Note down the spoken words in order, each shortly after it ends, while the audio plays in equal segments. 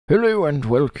Hello and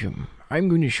welcome. I'm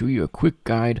going to show you a quick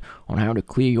guide on how to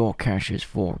clear your caches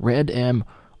for RedM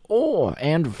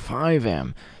and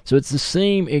FiveM. So it's the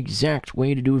same exact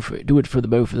way to do it for the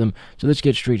both of them. So let's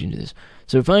get straight into this.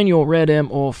 So find your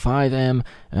RedM or FiveM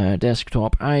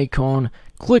desktop icon,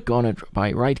 click on it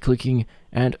by right-clicking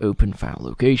and open file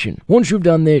location. Once you've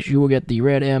done this, you will get the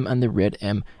RedM and the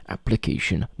RedM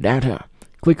application data.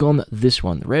 Click on this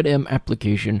one, the RedM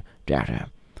application data.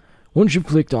 Once you've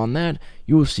clicked on that,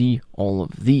 you will see all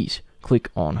of these. Click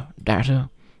on data,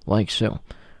 like so.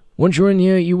 Once you're in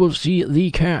here, you will see the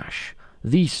cache,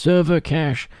 the server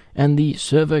cache, and the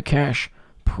server cache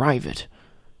private.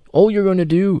 All you're going to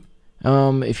do,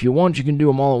 if you want, you can do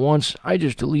them all at once. I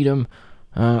just delete them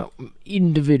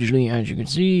individually, as you can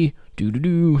see.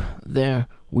 There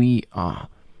we are.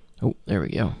 Oh, there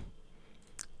we go.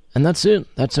 And that's it.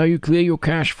 That's how you clear your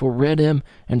cache for RedM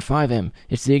and FiveM.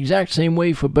 It's the exact same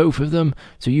way for both of them,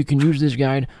 so you can use this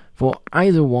guide for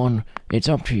either one. It's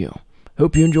up to you.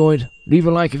 Hope you enjoyed. Leave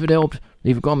a like if it helped.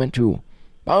 Leave a comment too.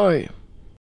 Bye.